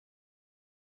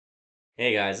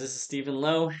Hey guys, this is Stephen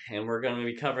Lowe, and we're going to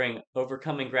be covering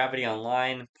Overcoming Gravity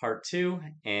Online Part 2.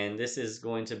 And this is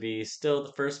going to be still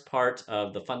the first part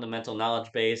of the fundamental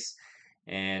knowledge base.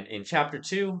 And in Chapter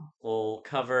 2, we'll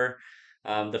cover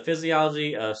the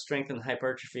physiology of strength and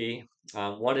hypertrophy,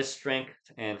 what is strength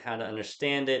and how to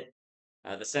understand it,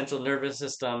 the central nervous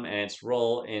system and its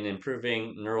role in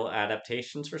improving neural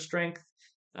adaptations for strength,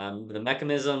 the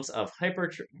mechanisms of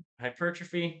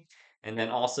hypertrophy, and then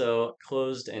also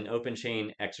closed and open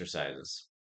chain exercises.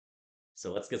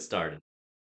 So let's get started.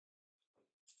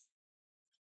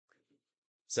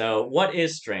 So, what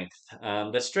is strength?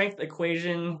 The strength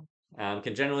equation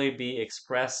can generally be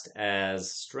expressed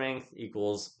as strength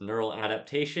equals neural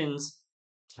adaptations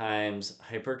times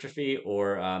hypertrophy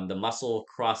or the muscle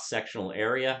cross sectional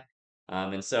area.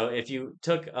 And so, if you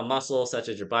took a muscle such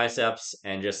as your biceps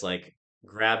and just like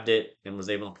grabbed it and was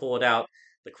able to pull it out,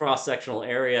 the cross sectional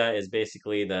area is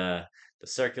basically the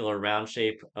circular round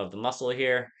shape of the muscle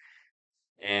here,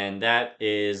 and that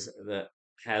is the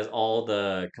has all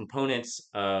the components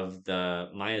of the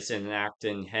myosin and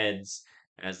actin heads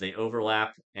as they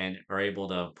overlap and are able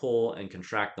to pull and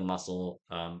contract the muscle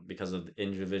because of the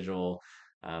individual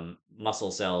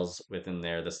muscle cells within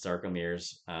there, the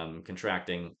sarcomeres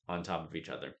contracting on top of each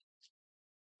other.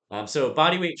 So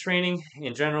body weight training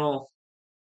in general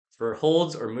for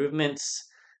holds or movements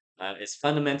is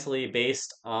fundamentally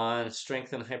based on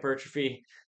strength and hypertrophy,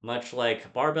 much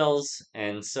like barbells.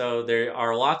 And so there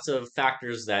are lots of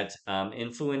factors that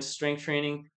influence strength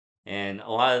training. And a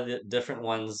lot of the different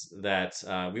ones that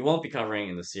we won't be covering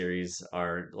in the series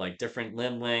are like different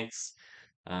limb lengths,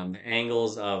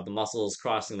 angles of the muscles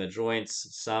crossing the joints.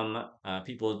 Some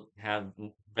people have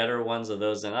better ones of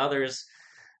those than others.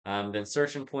 The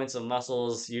insertion points of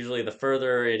muscles, usually the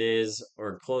further it is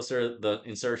or closer the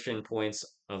insertion points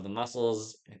of the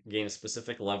muscles gain a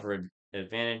specific lever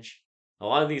advantage. A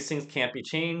lot of these things can't be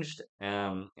changed,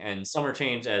 and some are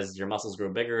changed as your muscles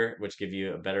grow bigger, which give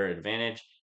you a better advantage.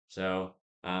 So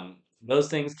those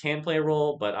things can play a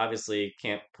role, but obviously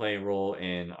can't play a role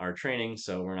in our training,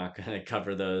 so we're not going to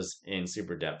cover those in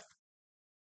super depth.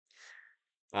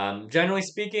 Generally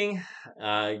speaking,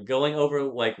 going over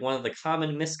like one of the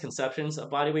common misconceptions of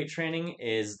bodyweight training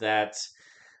is that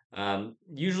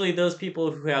usually those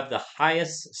people who have the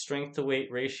highest strength to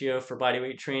weight ratio for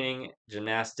bodyweight training,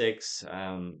 gymnastics,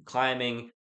 climbing,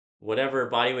 whatever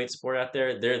bodyweight sport out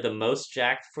there, they're the most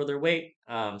jacked for their weight.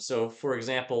 So, for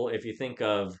example, if you think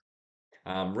of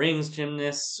rings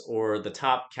gymnasts or the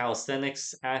top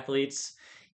calisthenics athletes,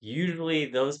 usually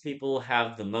those people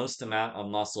have the most amount of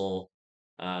muscle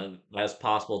as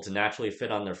possible to naturally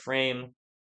fit on their frame,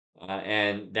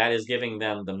 and that is giving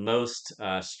them the most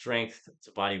strength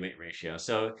to body weight ratio.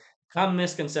 So, common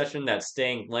misconception that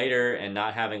staying lighter and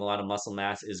not having a lot of muscle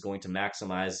mass is going to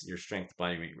maximize your strength to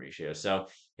body weight ratio. So,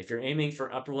 if you're aiming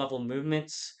for upper level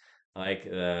movements like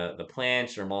the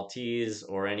planche or Maltese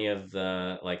or any of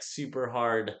the like super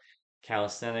hard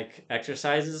calisthenic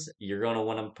exercises, you're going to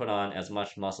want to put on as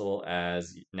much muscle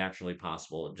as naturally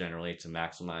possible, generally to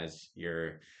maximize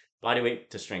your body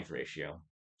weight to strength ratio.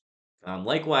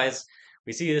 Likewise,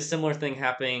 we see a similar thing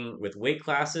happening with weight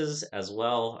classes as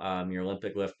well. Your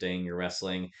Olympic lifting, your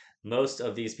wrestling. Most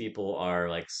of these people are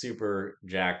like super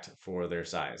jacked for their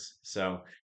size. So,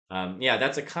 yeah,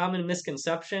 that's a common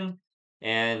misconception.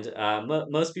 And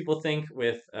most people think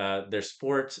with their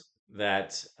sport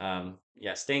that,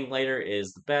 yeah, staying lighter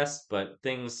is the best. But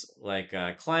things like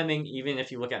climbing, even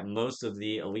if you look at most of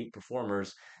the elite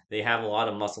performers, they have a lot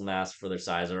of muscle mass for their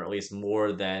size, or at least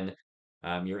more than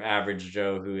your average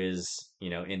Joe who is,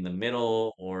 in the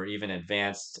middle or even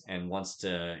advanced and wants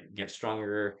to get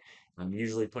stronger,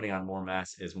 usually putting on more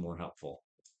mass is more helpful.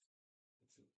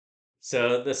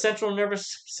 So the central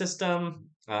nervous system,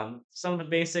 some of the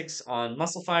basics on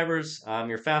muscle fibers.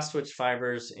 Your fast twitch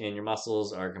fibers in your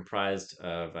muscles are comprised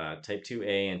of type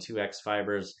 2A and 2X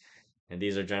fibers, and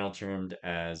these are generally termed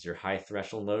as your high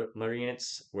threshold motor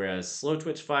units, whereas slow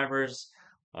twitch fibers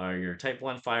are your type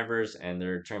 1 fibers, and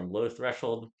they're termed low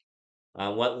threshold.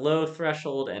 What low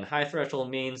threshold and high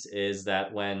threshold means is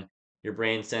that when your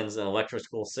brain sends an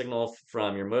electrical signal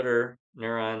from your motor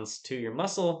neurons to your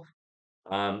muscle,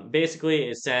 basically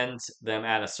it sends them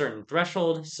at a certain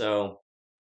threshold. So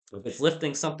if it's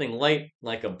lifting something light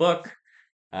like a book,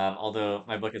 although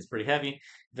my book is pretty heavy,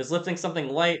 if it's lifting something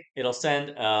light, it'll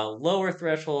send a lower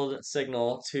threshold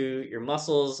signal to your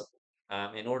muscles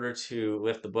in order to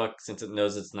lift the book since it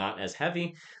knows it's not as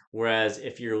heavy. Whereas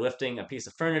if you're lifting a piece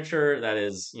of furniture that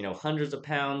is, hundreds of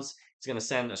pounds, it's going to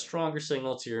send a stronger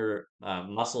signal to your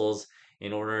muscles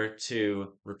in order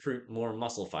to recruit more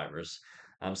muscle fibers.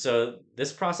 So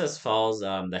this process follows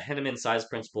the Henneman size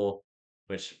principle,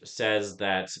 which says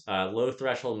that low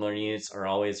threshold motor units are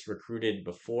always recruited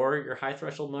before your high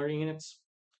threshold motor units.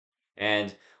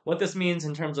 And what this means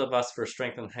in terms of us for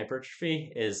strength and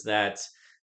hypertrophy is that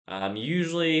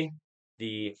usually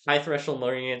the high threshold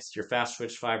motor units, your fast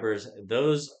twitch fibers,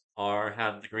 those are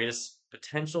have the greatest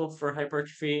potential for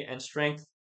hypertrophy and strength,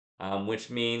 which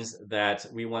means that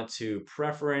we want to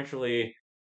preferentially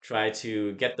try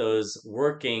to get those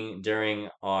working during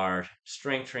our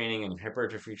strength training and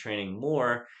hypertrophy training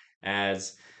more,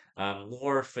 as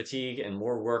more fatigue and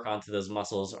more work onto those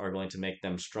muscles are going to make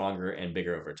them stronger and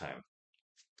bigger over time.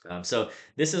 So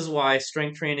this is why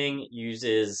strength training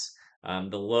uses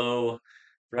the low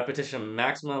repetition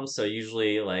maximum. So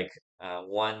usually like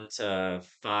 1 to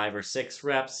 5 or 6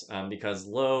 reps, because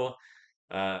low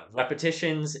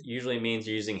repetitions usually means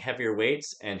you're using heavier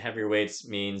weights, and heavier weights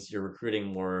means you're recruiting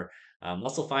more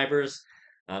muscle fibers.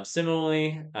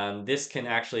 Similarly, this can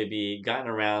actually be gotten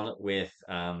around with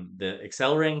the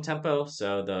accelerating tempo.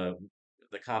 So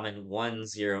the common 1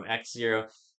 0 x 0.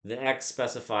 The X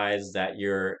specifies that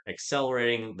you're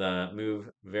accelerating the move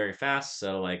very fast.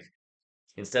 So like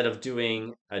instead of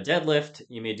doing a deadlift,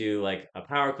 you may do like a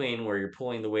power clean where you're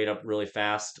pulling the weight up really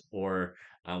fast, or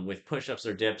with push ups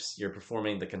or dips, you're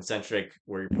performing the concentric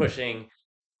where you're pushing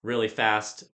really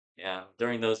fast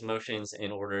during those motions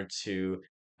in order to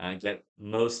get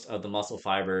most of the muscle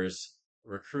fibers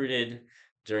recruited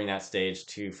during that stage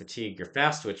to fatigue your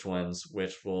fast twitch ones,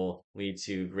 which will lead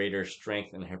to greater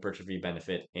strength and hypertrophy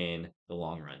benefit in the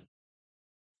long run.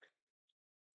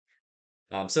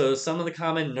 So some of the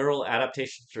common neural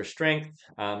adaptations for strength,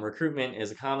 recruitment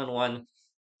is a common one.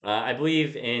 I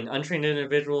believe in untrained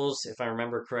individuals, if I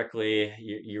remember correctly,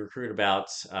 you recruit about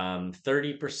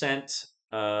 30%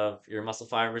 of your muscle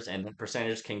fibers, and the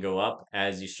percentage can go up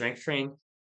as you strength train.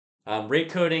 Rate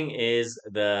coding is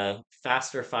the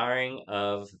faster firing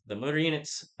of the motor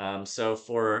units. So,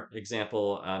 for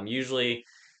example, usually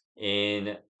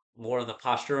in more of the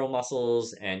postural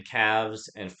muscles and calves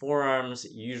and forearms,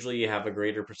 usually you have a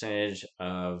greater percentage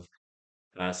of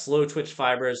slow twitch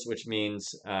fibers, which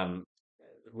means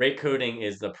rate coding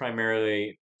is the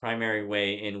primary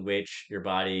way in which your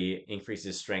body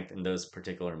increases strength in those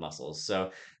particular muscles.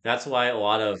 So that's why a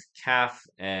lot of calf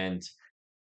and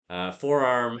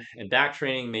forearm and back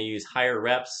training may use higher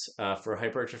reps for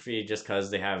hypertrophy, just because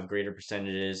they have greater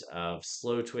percentages of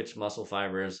slow twitch muscle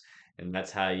fibers, and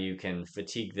that's how you can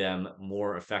fatigue them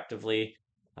more effectively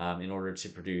in order to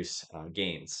produce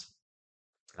gains.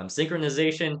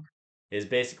 Synchronization is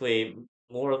basically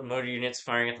more motor units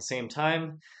firing at the same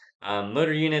time.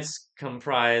 Motor units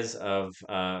comprise of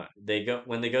they go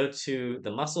when they go to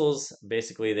the muscles.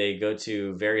 Basically, they go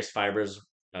to various fibers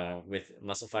with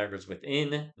muscle fibers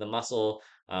within the muscle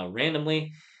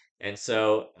randomly. And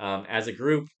so, as a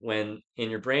group, when in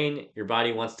your brain, your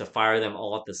body wants to fire them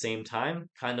all at the same time,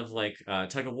 kind of like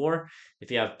tug of war.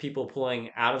 If you have people pulling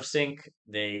out of sync,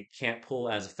 they can't pull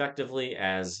as effectively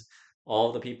as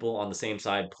all the people on the same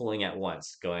side pulling at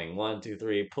once, going 1, 2,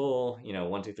 3, pull,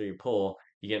 1, 2, 3, pull.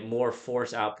 You get more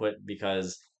force output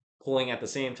because pulling at the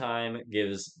same time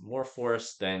gives more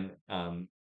force than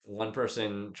one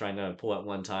person trying to pull at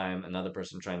one time, another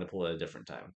person trying to pull at a different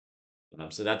time.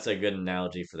 So that's a good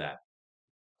analogy for that.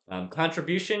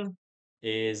 Contribution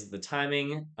is the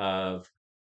timing of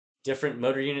different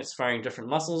motor units firing different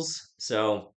muscles.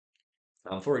 So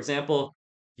for example,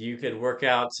 you could work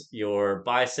out your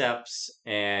biceps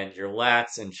and your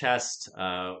lats and chest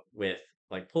with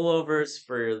like pullovers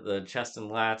for the chest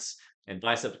and lats, and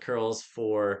bicep curls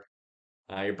for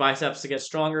your biceps to get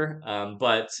stronger.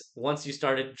 But once you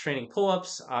started training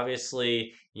pull-ups,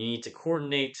 obviously you need to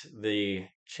coordinate the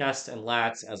chest and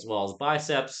lats as well as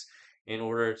biceps in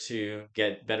order to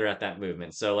get better at that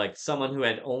movement. So, like someone who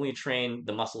had only trained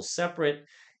the muscles separate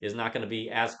is not going to be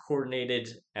as coordinated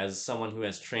as someone who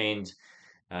has trained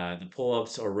the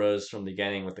pull-ups or rows from the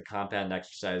beginning with the compound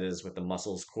exercises with the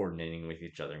muscles coordinating with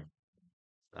each other.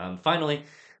 Finally,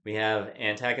 we have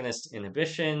antagonist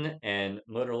inhibition and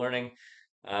motor learning.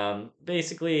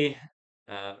 Basically,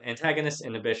 antagonist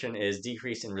inhibition is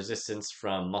decrease in resistance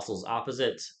from muscles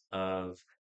opposite of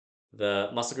the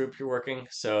muscle group you're working.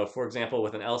 So, for example,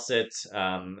 with an L-sit,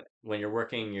 when you're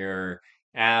working your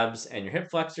abs and your hip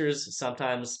flexors,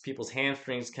 sometimes people's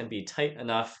hamstrings can be tight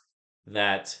enough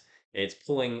that it's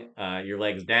pulling your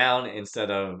legs down instead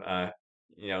of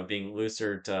being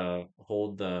looser to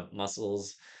hold the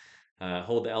muscles,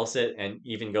 hold the L-sit, and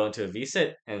even go into a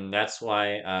V-sit. And that's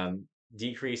why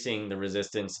decreasing the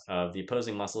resistance of the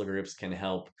opposing muscle groups can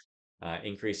help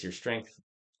increase your strength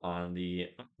on the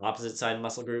opposite side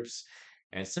muscle groups.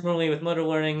 And similarly with motor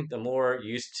learning, the more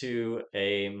used to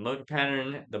a motor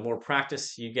pattern, the more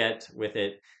practice you get with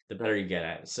it, the better you get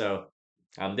at it. So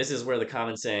this is where the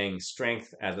common saying,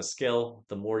 strength as a skill,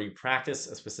 the more you practice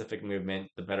a specific movement,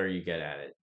 the better you get at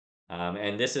it.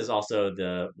 And this is also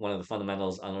the one of the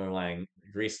fundamentals underlying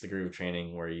grease the groove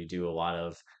training, where you do a lot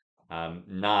of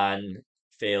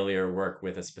non-failure work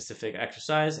with a specific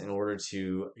exercise in order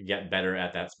to get better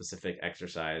at that specific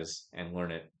exercise and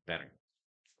learn it better.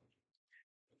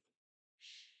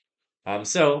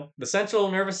 So the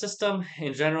central nervous system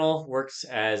in general works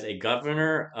as a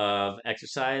governor of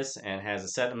exercise and has a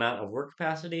set amount of work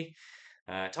capacity.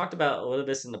 I talked about a little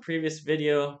bit this in the previous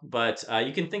video, but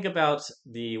you can think about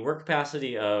the work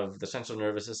capacity of the central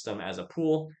nervous system as a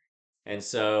pool. And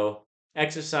so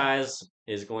exercise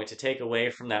is going to take away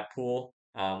from that pool,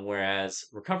 whereas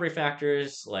recovery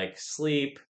factors like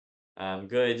sleep,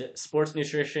 good sports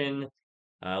nutrition,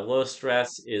 low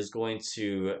stress is going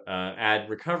to add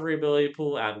recovery ability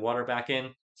pool, add water back in.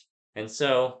 And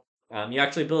so you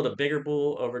actually build a bigger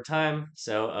pool over time.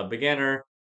 So a beginner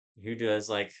who does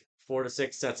like 4 to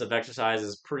 6 sets of exercise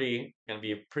is pretty going to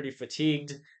be pretty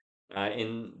fatigued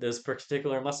in those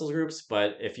particular muscle groups.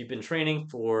 But if you've been training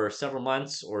for several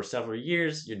months or several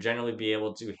years, you generally be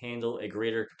able to handle a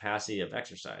greater capacity of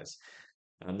exercise.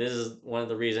 This is one of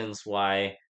the reasons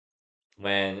why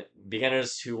when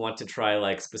beginners who want to try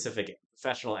like specific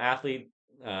professional athletes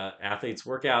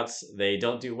workouts, they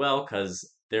don't do well because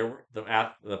the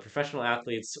professional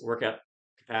athletes workout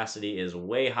capacity is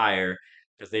way higher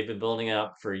because they've been building it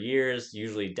up for years,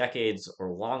 usually decades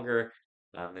or longer.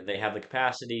 And they have the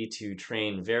capacity to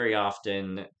train very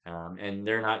often, and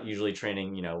they're not usually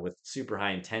training, with super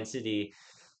high intensity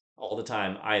all the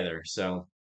time either. So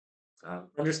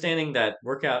understanding that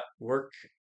work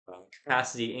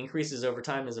capacity increases over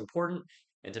time is important,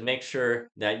 and to make sure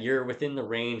that you're within the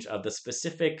range of the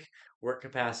specific work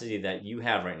capacity that you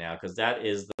have right now, because that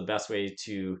is the best way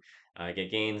to get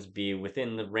gains, be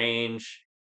within the range,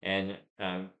 and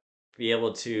be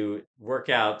able to work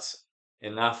out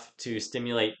enough to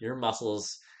stimulate your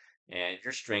muscles and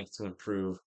your strength to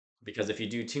improve. Because if you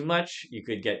do too much, you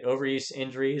could get overuse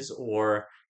injuries, or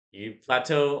you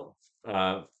plateau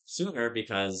sooner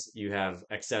because you have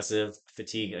excessive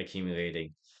fatigue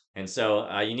accumulating. And so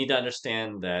you need to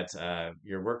understand that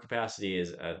your work capacity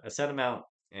is a set amount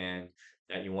and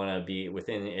that you want to be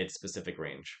within its specific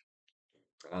range.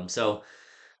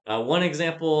 One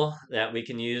example that we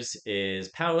can use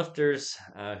is powerlifters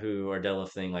who are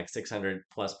deadlifting like 600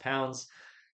 plus pounds.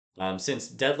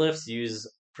 Since deadlifts use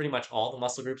pretty much all the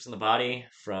muscle groups in the body,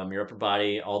 from your upper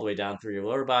body all the way down through your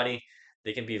lower body,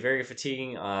 they can be very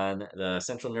fatiguing on the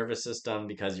central nervous system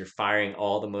because you're firing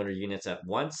all the motor units at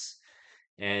once.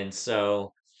 And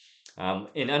so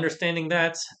in understanding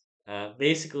that,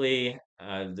 basically,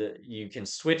 you can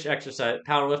switch exercise.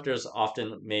 Powerlifters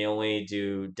often may only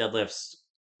do deadlifts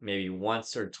maybe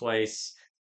once or twice,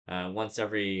 once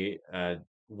every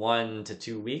 1 to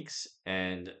 2 weeks,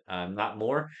 and not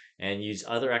more, and use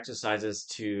other exercises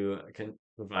to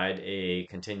provide a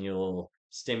continual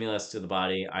stimulus to the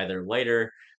body, either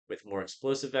lighter with more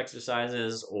explosive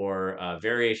exercises or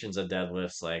variations of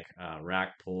deadlifts like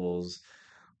rack pulls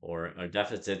or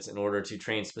deficits in order to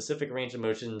train specific range of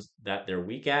motions that they're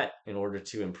weak at in order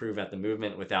to improve at the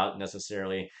movement without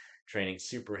necessarily training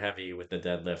super heavy with the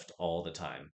deadlift all the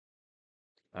time.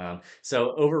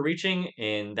 So overreaching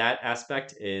in that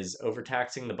aspect is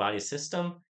overtaxing the body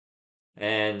system.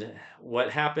 And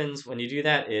what happens when you do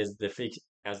that is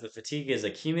as the fatigue is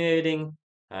accumulating,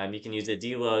 you can use a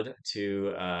deload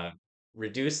to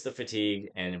reduce the fatigue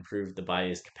and improve the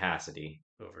body's capacity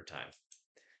over time.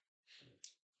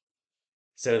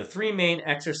 So the three main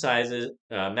exercises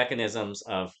mechanisms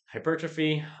of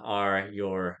hypertrophy are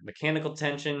your mechanical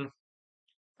tension,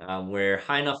 where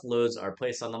high enough loads are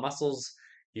placed on the muscles.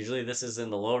 Usually, this is in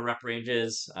the lower rep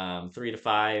ranges. 3 to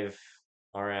 5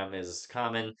 RM is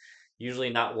common.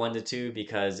 Usually not 1 to 2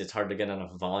 because it's hard to get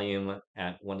enough volume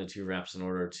at 1 to 2 reps in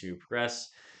order to progress.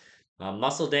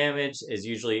 Muscle damage is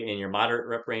usually in your moderate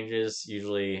rep ranges,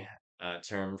 usually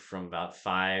termed from about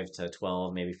 5 to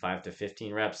 12, maybe 5 to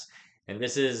 15 reps. And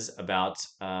this is about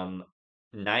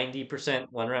 90%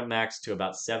 1 rep max to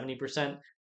about 70%.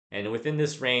 And within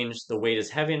this range, the weight is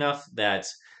heavy enough that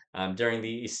during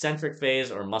the eccentric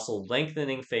phase or muscle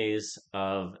lengthening phase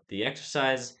of the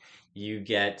exercise, you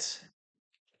get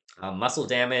muscle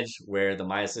damage where the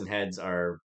myosin heads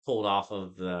are pulled off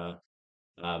of the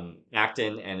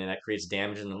actin, and then that creates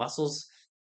damage in the muscles.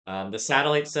 The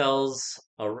satellite cells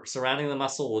surrounding the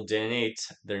muscle will donate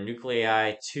their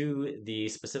nuclei to the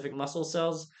specific muscle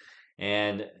cells,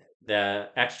 and the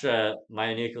extra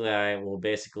myonuclei will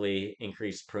basically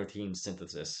increase protein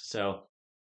synthesis. So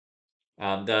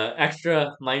the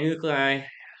extra minuclei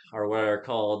are what are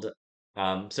called,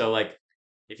 so like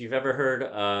if you've ever heard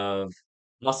of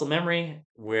muscle memory,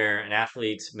 where an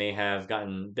athlete may have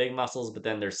gotten big muscles, but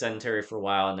then they're sedentary for a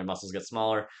while and their muscles get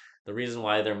smaller. The reason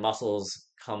why their muscles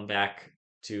come back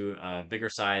to a bigger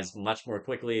size much more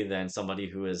quickly than somebody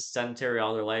who is sedentary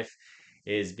all their life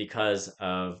is because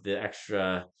of the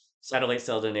extra satellite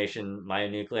cell donation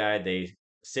myonuclei. They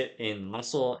sit in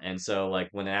muscle. And so, like,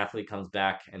 when an athlete comes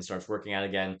back and starts working out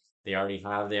again, they already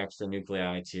have the extra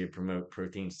nuclei to promote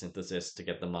protein synthesis to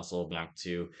get the muscle back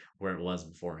to where it was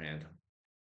beforehand.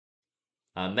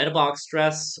 Metabolic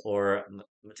stress or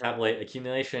metabolite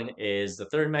accumulation is the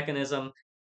third mechanism.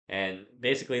 And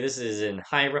basically, this is in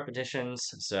high repetitions,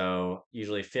 so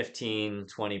usually 15,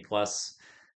 20 plus,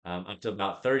 up to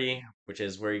about 30, which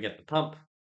is where you get the pump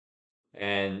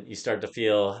and you start to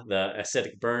feel the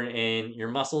acidic burn in your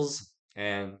muscles.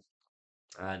 And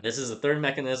this is the third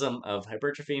mechanism of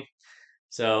hypertrophy.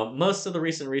 So, most of the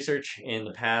recent research in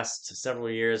the past several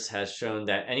years has shown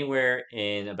that anywhere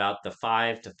in about the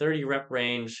 5 to 30 rep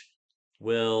range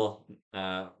will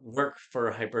work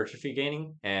for hypertrophy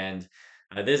gaining. And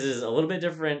this is a little bit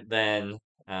different than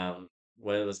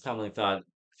what was commonly thought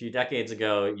a few decades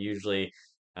ago. Usually,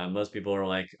 most people are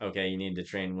like, okay, you need to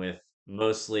train with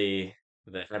mostly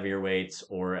the heavier weights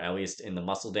or at least in the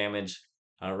muscle damage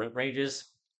rep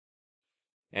ranges.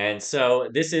 And so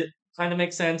this is kind of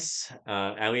makes sense,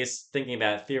 at least thinking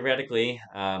about it theoretically.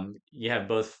 You have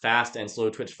both fast and slow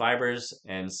twitch fibers,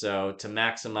 and so to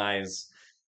maximize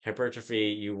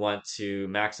hypertrophy, you want to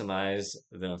maximize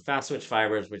the fast twitch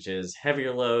fibers, which is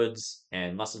heavier loads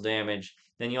and muscle damage.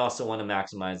 Then you also want to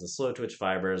maximize the slow twitch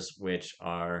fibers, which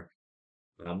are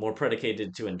more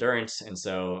predicated to endurance, and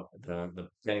so the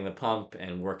getting the pump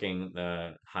and working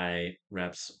the high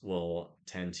reps will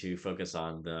tend to focus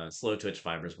on the slow twitch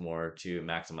fibers more to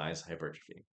maximize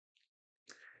hypertrophy.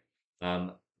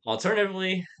 Um,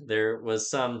 Alternatively, there was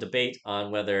some debate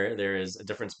on whether there is a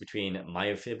difference between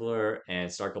myofibrillar and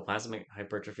sarcoplasmic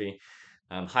hypertrophy.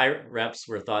 High reps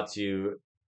were thought to,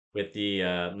 with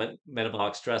the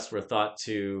metabolic stress, were thought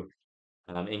to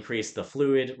increase the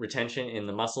fluid retention in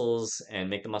the muscles and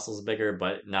make the muscles bigger,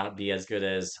 but not be as good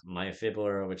as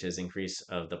myofibrillar, which is increase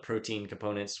of the protein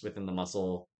components within the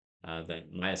muscle, the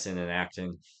myosin and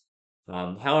actin.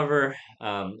 However,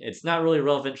 it's not really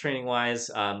relevant training wise.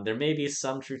 There may be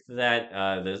some truth to that.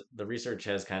 The research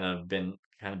has kind of been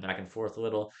kind of back and forth a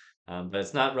little, but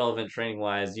it's not relevant training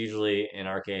wise. Usually, in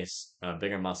our case, a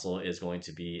bigger muscle is going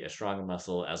to be a stronger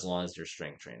muscle as long as you're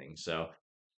strength training. So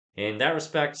in that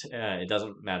respect, it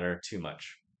doesn't matter too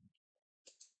much.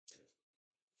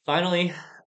 Finally,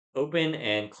 open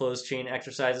and closed chain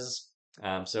exercises.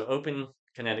 So open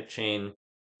kinetic chain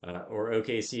or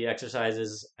OKC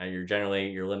exercises, you're generally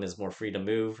your limb is more free to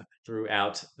move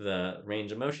throughout the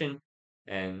range of motion.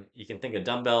 And you can think of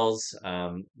dumbbells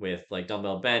with like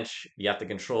dumbbell bench. You have to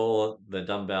control the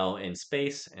dumbbell in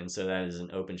space, and so that is an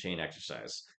open chain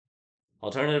exercise.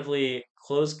 Alternatively,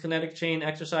 closed kinetic chain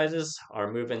exercises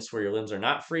are movements where your limbs are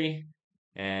not free.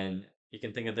 And you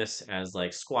can think of this as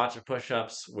like squats or push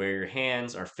ups where your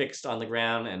hands are fixed on the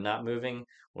ground and not moving,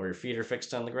 or your feet are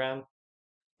fixed on the ground.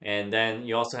 And then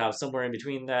you also have somewhere in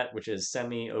between that, which is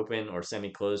semi open or semi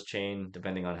closed chain,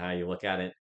 depending on how you look at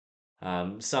it.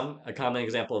 A common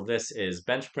example of this is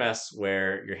bench press,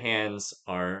 where your hands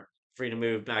are free to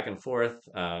move back and forth,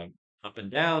 up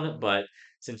and down, but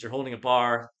since you're holding a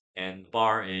bar and the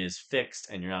bar is fixed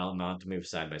and you're not allowed to move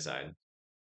side by side.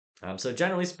 So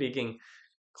generally speaking,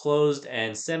 closed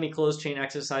and semi-closed chain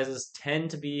exercises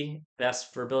tend to be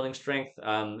best for building strength.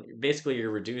 Basically,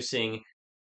 you're reducing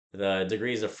the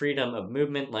degrees of freedom of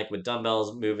movement, like with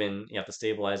dumbbells moving, you have to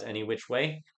stabilize any which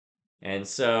way. And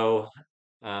so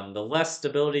the less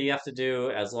stability you have to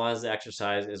do, as long as the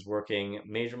exercise is working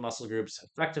major muscle groups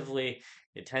effectively,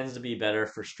 it tends to be better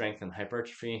for strength and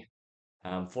hypertrophy.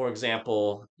 For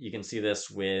example, you can see this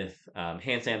with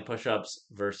handstand push-ups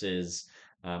versus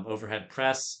overhead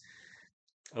press.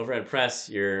 Overhead press,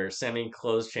 you're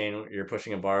semi-closed chain, you're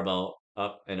pushing a barbell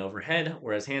up and overhead,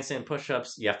 whereas handstand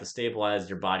push-ups, you have to stabilize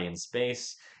your body in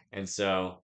space. And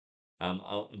so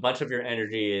a bunch of your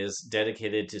energy is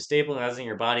dedicated to stabilizing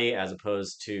your body as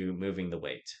opposed to moving the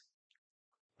weight.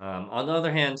 On the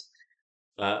other hand,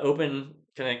 open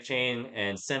connect chain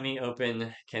and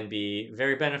semi-open can be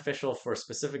very beneficial for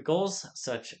specific goals,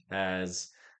 such as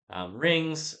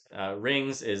rings.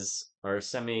 Rings is are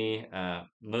semi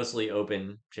mostly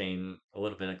open chain, a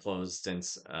little bit of closed,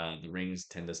 since the rings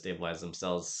tend to stabilize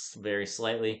themselves very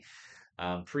slightly.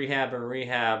 Prehab and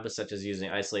rehab, such as using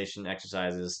isolation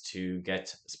exercises to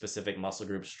get specific muscle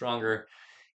groups stronger,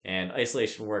 and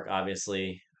isolation work,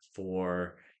 obviously,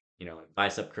 for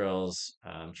bicep curls,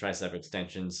 tricep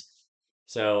extensions.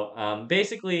 So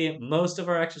basically, most of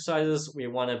our exercises we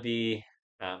want to be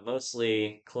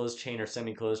mostly closed chain or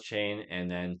semi-closed chain, and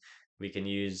then we can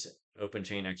use open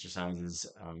chain exercises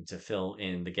to fill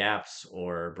in the gaps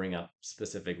or bring up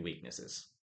specific weaknesses.